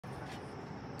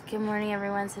Good morning,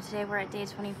 everyone. So today we're at day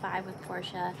 25 with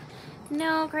Portia.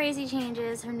 No crazy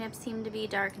changes. Her nips seem to be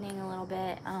darkening a little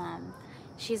bit.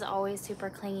 She's always super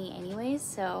clingy anyways,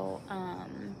 so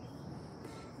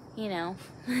you know,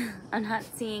 I'm not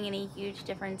seeing any huge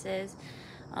differences.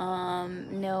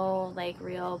 No like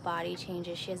real body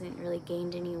changes. She hasn't really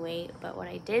gained any weight, but what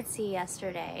I did see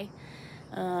yesterday,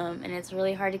 and it's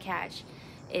really hard to catch,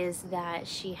 is that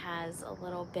she has a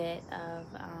little bit of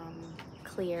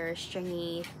clear,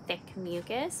 stringy, thick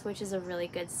mucus, which is a really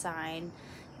good sign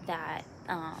that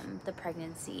the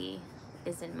pregnancy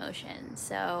is in motion.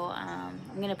 So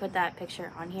I'm gonna put that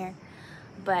picture on here,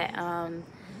 but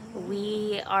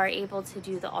we are able to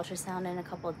do the ultrasound in a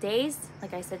couple of days.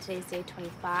 Like I said, today's day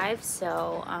 25,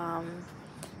 so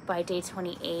by day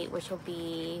 28, which will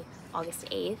be August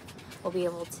 8th, we'll be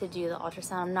able to do the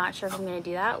ultrasound. I'm not sure if I'm going to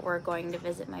do that. We're going to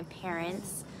visit my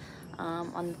parents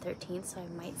on the 13th, so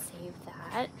I might save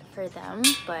that for them,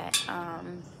 but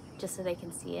just so they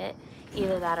can see it.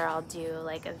 Either that or I'll do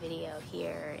like a video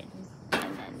here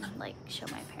and then like show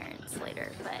my parents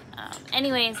later. But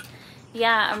anyways,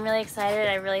 yeah, I'm really excited.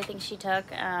 I really think she took,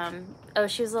 oh,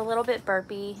 she was a little bit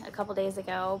burpy a couple days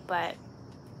ago, but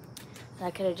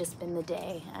that could have just been the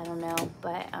day. I don't know.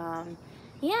 But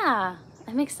yeah,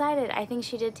 I'm excited. I think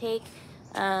she did take,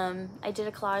 I did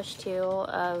a collage too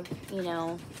of, you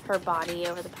know, her body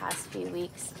over the past few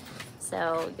weeks.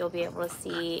 So you'll be able to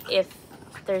see if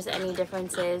there's any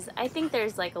differences. I think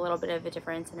there's like a little bit of a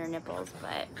difference in her nipples,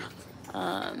 but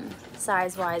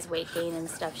size-wise, weight gain and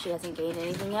stuff, she hasn't gained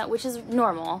anything yet, which is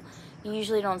normal. You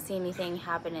usually don't see anything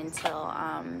happen until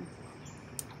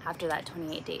after that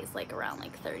 28 days, like around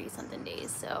like 30 something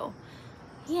days. So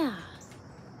yeah,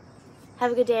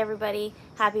 have a good day, everybody.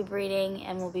 Happy breeding,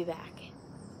 and we'll be back.